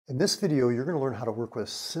In this video, you're going to learn how to work with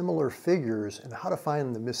similar figures and how to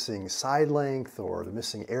find the missing side length or the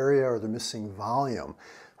missing area or the missing volume.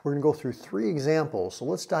 We're going to go through 3 examples, so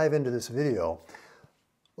let's dive into this video.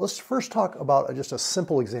 Let's first talk about just a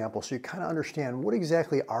simple example so you kind of understand what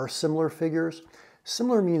exactly are similar figures.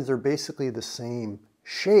 Similar means they're basically the same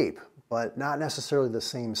shape, but not necessarily the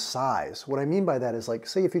same size. What I mean by that is, like,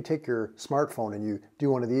 say if you take your smartphone and you do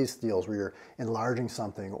one of these deals where you're enlarging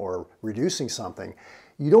something or reducing something,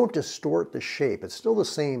 you don't distort the shape. It's still the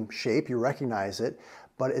same shape, you recognize it,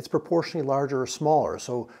 but it's proportionally larger or smaller.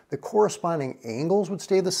 So the corresponding angles would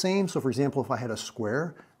stay the same. So for example, if I had a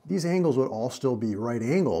square, these angles would all still be right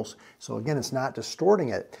angles. So again, it's not distorting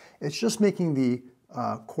it. It's just making the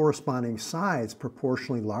corresponding sides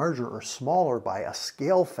proportionally larger or smaller by a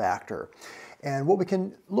scale factor. And what we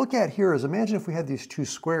can look at here is, imagine if we had these 2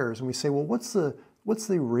 squares and we say, well, what's the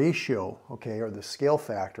ratio, okay, or the scale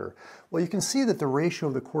factor? Well, you can see that the ratio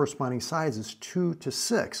of the corresponding sides is 2 to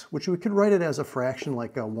 6, which we could write it as a fraction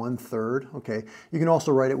like a 1/3, okay? You can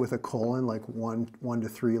also write it with a colon, like 1 to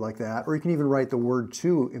 3, like that, or you can even write the word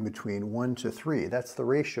 2 in between, 1 to 3. That's the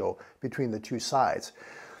ratio between the 2 sides.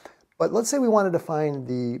 But let's say we wanted to find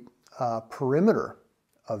the perimeter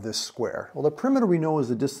of this square. Well, the perimeter we know is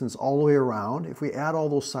the distance all the way around. If we add all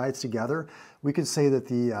those sides together, we could say that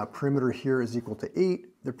the perimeter here is equal to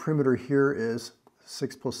 8. The perimeter here is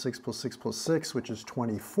 6 plus 6 plus 6 plus 6, which is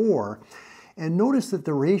 24. And notice that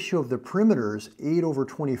the ratio of the perimeters, 8 over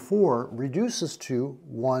 24, reduces to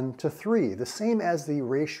 1 to 3, the same as the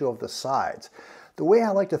ratio of the sides. The way I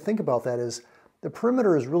like to think about that is, the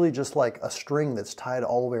perimeter is really just like a string that's tied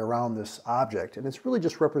all the way around this object, and it's really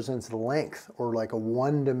just represents the length, or like a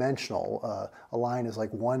one-dimensional. A line is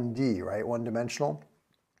like 1D, right? One-dimensional.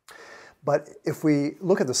 But if we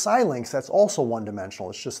look at the side lengths, that's also one-dimensional.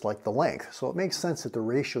 It's just like the length. So it makes sense that the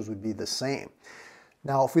ratios would be the same.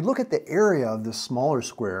 Now, if we look at the area of this smaller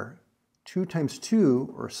square, 2 times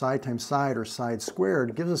 2, or side times side, or side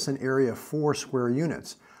squared, gives us an area of 4 square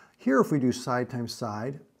units. Here, if we do side times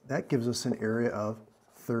side, that gives us an area of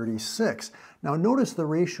 36. Now notice the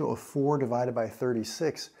ratio of 4 divided by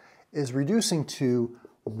 36 is reducing to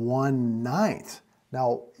 1/9.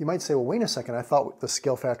 Now you might say, well, wait a second, I thought the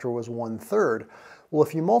scale factor was 1/3. Well,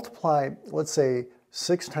 if you multiply, let's say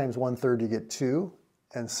 6 times 1/3, you get 2,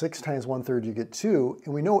 and 6 times 1/3, you get 2,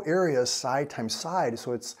 and we know area is side times side,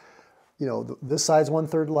 so it's, you know, this side's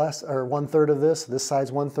 1/3 less, or 1/3 of this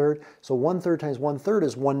side's 1/3. So 1/3 times 1/3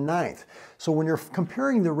 is 1/9. So when you're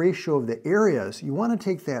comparing the ratio of the areas, you want to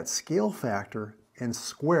take that scale factor and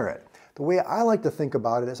square it. The way I like to think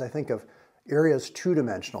about it is, I think of area as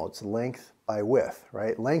 2-dimensional. It's length by width,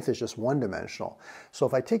 right? Length is just 1-dimensional. So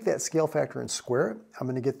if I take that scale factor and square it, I'm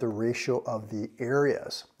going to get the ratio of the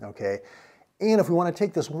areas, okay? And if we want to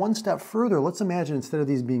take this one step further, let's imagine instead of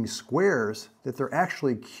these being squares, that they're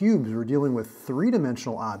actually cubes. We're dealing with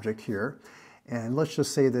 3-dimensional object here. And let's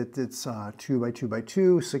just say that it's 2 by 2 by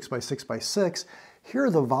 2, 6 by 6 by 6.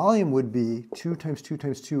 Here the volume would be 2 times 2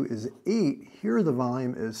 times 2 is 8. Here the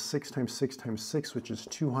volume is 6 times 6 times 6, which is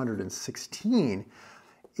 216.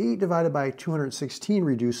 8 divided by 216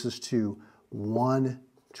 reduces to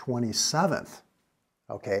 1/27.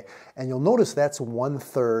 Okay, and you'll notice that's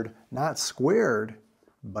 1/3, not squared,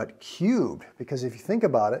 but cubed. Because if you think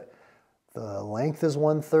about it, the length is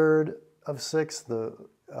 1/3 of 6, the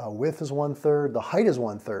width is 1/3, the height is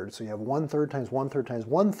 1/3. So you have 1/3 times 1/3 times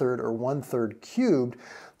 1/3, or 1/3 cubed.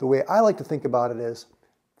 The way I like to think about it is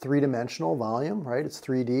 3-dimensional volume, right? It's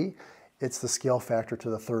 3D. It's the scale factor to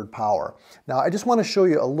the 3rd power. Now, I just want to show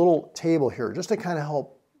you a little table here, just to kind of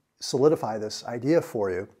help solidify this idea for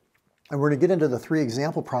you. And we're going to get into the 3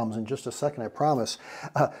 example problems in just a second, I promise.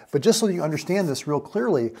 But just so you understand this real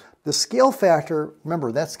clearly, the scale factor,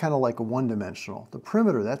 remember, that's kind of like a 1-dimensional. The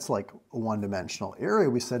perimeter, that's like a 1-dimensional. Area,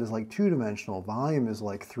 we said, is like 2-dimensional. Volume is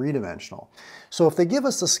like 3-dimensional. So if they give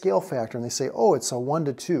us the scale factor and they say, oh, it's a 1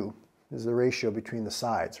 to 2 is the ratio between the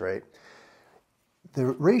sides, right? The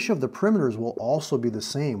ratio of the perimeters will also be the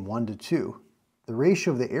same, 1 to 2. The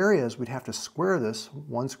ratio of the areas, we'd have to square this.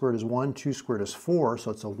 1 squared is 1, 2 squared is 4, so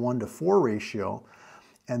it's a 1 to 4 ratio.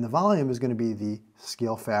 And the volume is going to be the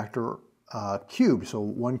scale factor cubed. So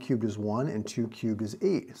 1 cubed is 1, and 2 cubed is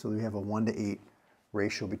 8. So we have a 1 to 8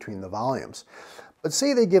 ratio between the volumes. But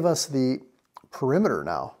say they give us the perimeter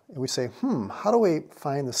now, and we say, how do we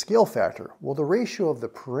find the scale factor? Well, the ratio of the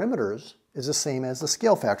perimeters is the same as the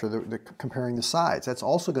scale factor, comparing the sides. That's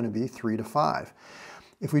also going to be 3 to 5.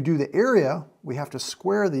 If we do the area, we have to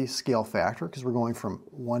square the scale factor because we're going from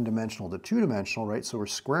 1-dimensional to 2-dimensional, right? So we're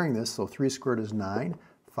squaring this, so 3 squared is 9,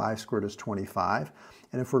 5 squared is 25.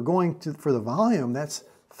 And if we're going for the volume, that's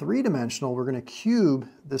Three-dimensional, we're going to cube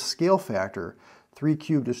this scale factor. 3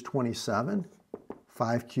 cubed is 27,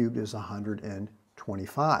 5 cubed is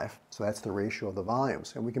 125. So that's the ratio of the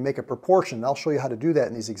volumes. And we can make a proportion. I'll show you how to do that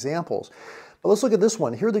in these examples. But let's look at this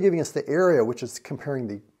one. Here they're giving us the area, which is comparing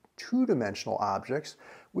the two-dimensional objects.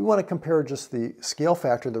 We want to compare just the scale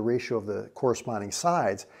factor, the ratio of the corresponding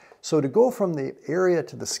sides. So to go from the area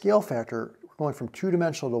to the scale factor, we're going from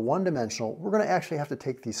two-dimensional to one-dimensional, we're going to actually have to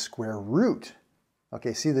take the square root.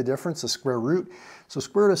 Okay, see the difference, the square root? So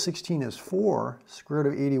square root of 16 is 4, square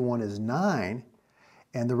root of 81 is 9,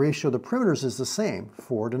 and the ratio of the perimeters is the same,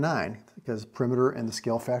 4 to 9, because perimeter and the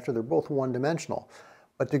scale factor, they're both one-dimensional.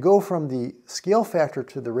 But to go from the scale factor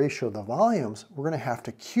to the ratio of the volumes, we're going to have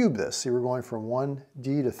to cube this. See, we're going from 1D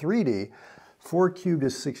to 3D. 4 cubed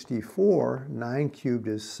is 64, 9 cubed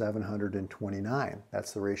is 729.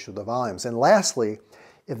 That's the ratio of the volumes. And lastly,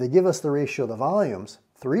 if they give us the ratio of the volumes,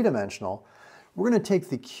 three-dimensional, we're going to take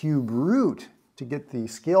the cube root to get the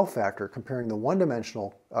scale factor comparing the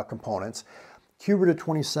one-dimensional components. Cube root of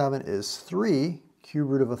 27 is 3, cube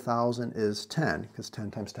root of 1,000 is 10, because 10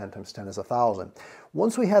 times 10 times 10 is 1,000.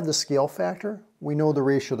 Once we have the scale factor, we know the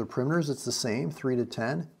ratio of the perimeters, it's the same, 3 to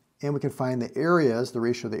 10, and we can find the areas, the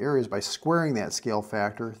ratio of the areas, by squaring that scale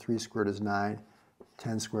factor. 3 squared is 9,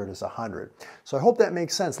 10 squared is 100. So I hope that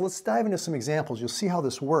makes sense. Let's dive into some examples. You'll see how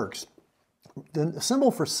this works. The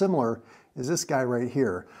symbol for similar is this guy right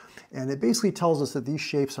here, and it basically tells us that these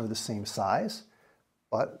shapes are the same size,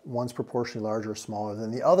 but one's proportionally larger or smaller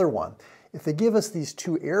than the other one. If they give us these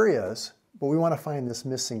two areas, but we want to find this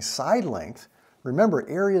missing side length, remember,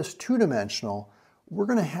 area is two-dimensional, we're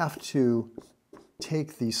going to have to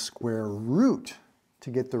take the square root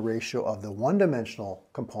to get the ratio of the one-dimensional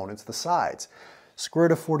components, the sides. Square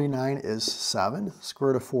root of 49 is 7,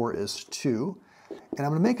 square root of 4 is 2, and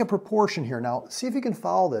I'm going to make a proportion here. Now, see if you can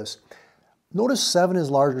follow this. Notice 7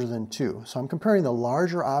 is larger than 2, so I'm comparing the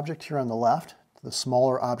larger object here on the left to the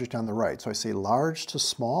smaller object on the right. So I say large to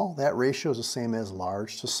small, that ratio is the same as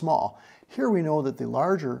large to small. Here we know that the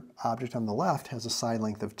larger object on the left has a side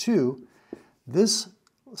length of 2. This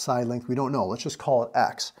side length we don't know, let's just call it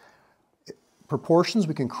x. Proportions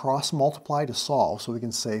we can cross multiply to solve, so we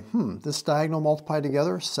can say, this diagonal multiplied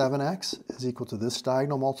together, 7x, is equal to this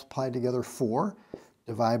diagonal multiplied together, 4.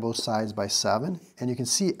 Divide both sides by 7, and you can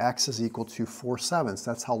see x is equal to 4/7.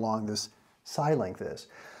 That's how long this side length is.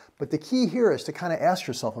 But the key here is to kind of ask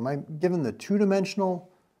yourself, am I given the two-dimensional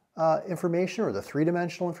information, or the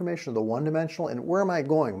three-dimensional information, or the one-dimensional, and where am I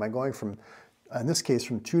going? Am I going from, in this case,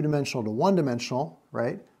 from two-dimensional to one-dimensional,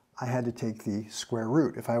 right? I had to take the square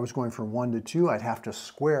root. If I was going from 1 to 2, I'd have to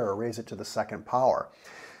square or raise it to the second power.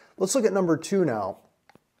 Let's look at number 2 now.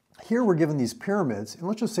 Here we're given these pyramids, and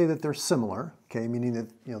let's just say that they're similar, okay, meaning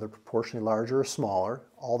that they're proportionally larger or smaller.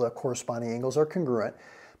 All the corresponding angles are congruent,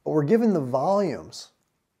 but we're given the volumes,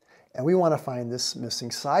 and we want to find this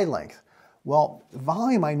missing side length. Well,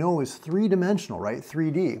 volume I know is three-dimensional, right?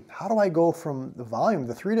 3D. How do I go from the volume,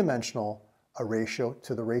 the three-dimensional ratio,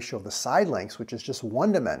 to the ratio of the side lengths, which is just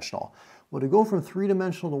one-dimensional? Well, to go from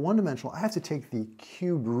three-dimensional to one-dimensional, I have to take the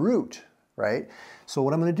cube root, right? So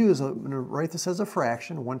what I'm going to do is I'm going to write this as a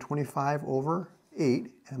fraction, 125 over 8,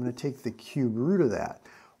 and I'm going to take the cube root of that.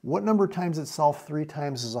 What number times itself 3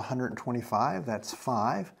 times is 125? That's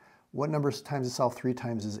 5. What number times itself 3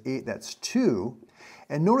 times is 8? That's 2.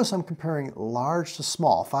 And notice I'm comparing large to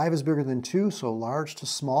small. 5 is bigger than 2, so large to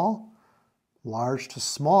small. Large to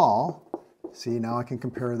small. See, now I can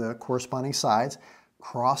compare the corresponding sides.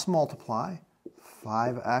 Cross multiply.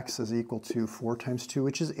 5x is equal to 4 times 2,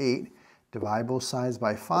 which is 8. Divide both sides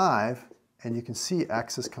by 5, and you can see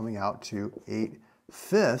x is coming out to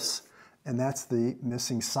 8/5, and that's the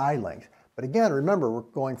missing side length. But again, remember, we're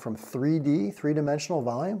going from 3D, three-dimensional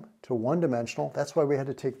volume, to one-dimensional. That's why we had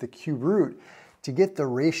to take the cube root to get the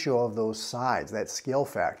ratio of those sides, that scale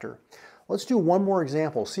factor. Let's do one more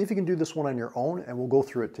example. See if you can do this one on your own, and we'll go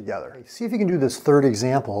through it together. See if you can do this third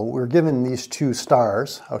example. We're given these two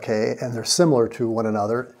stars, okay, and they're similar to one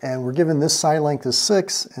another, and we're given this side length is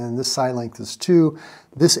 6, and this side length is 2.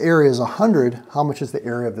 This area is 100. How much is the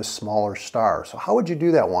area of this smaller star? So how would you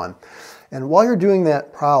do that one? And while you're doing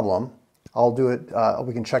that problem, I'll do it,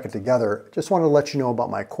 we can check it together. Just wanted to let you know about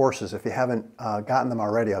my courses. If you haven't gotten them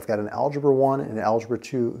already, I've got an Algebra 1 and an Algebra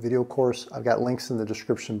 2 video course. I've got links in the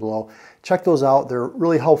description below. Check those out. They're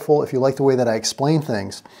really helpful if you like the way that I explain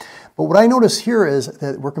things. But what I notice here is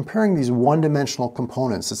that we're comparing these one-dimensional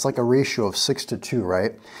components. It's like a ratio of 6 to 2,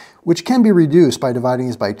 right? Which can be reduced by dividing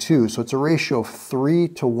these by 2. So it's a ratio of 3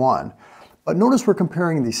 to 1. But notice we're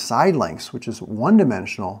comparing the side lengths, which is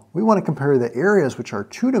one-dimensional. We want to compare the areas, which are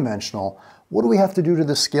two-dimensional. What do we have to do to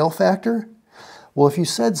the scale factor? Well, if you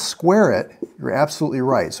said square it, you're absolutely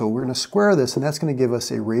right. So we're going to square this, and that's going to give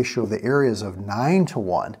us a ratio of the areas of 9 to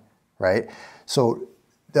 1, right? So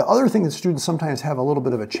the other thing that students sometimes have a little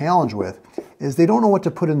bit of a challenge with is they don't know what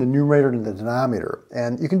to put in the numerator and the denominator.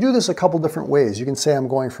 And you can do this a couple different ways. You can say I'm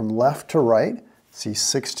going from left to right. See,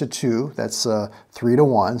 6 to 2, that's 3 to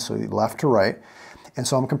 1, so left to right. And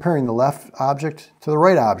so I'm comparing the left object to the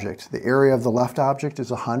right object. The area of the left object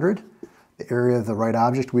is 100. The area of the right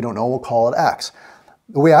object, we don't know, we'll call it x.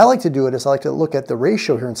 The way I like to do it is I like to look at the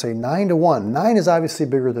ratio here and say 9 to 1. 9 is obviously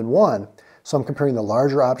bigger than 1, so I'm comparing the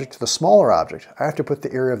larger object to the smaller object. I have to put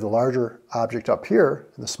the area of the larger object up here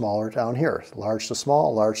and the smaller down here. Large to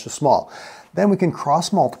small, large to small. Then we can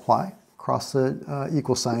cross multiply, cross the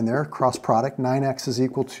equal sign there, cross product. 9x is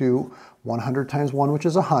equal to 100 times 1, which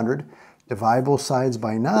is 100. Divide both sides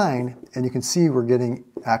by 9, and you can see we're getting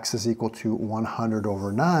x is equal to 100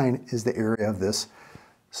 over 9 is the area of this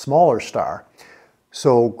smaller star.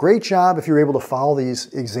 So great job if you're able to follow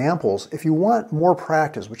these examples. If you want more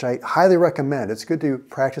practice, which I highly recommend, it's good to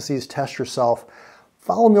practice these, test yourself.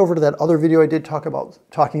 Follow me over to that other video I did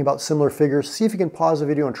talking about similar figures. See if you can pause the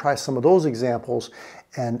video and try some of those examples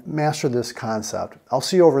and master this concept. I'll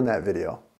see you over in that video.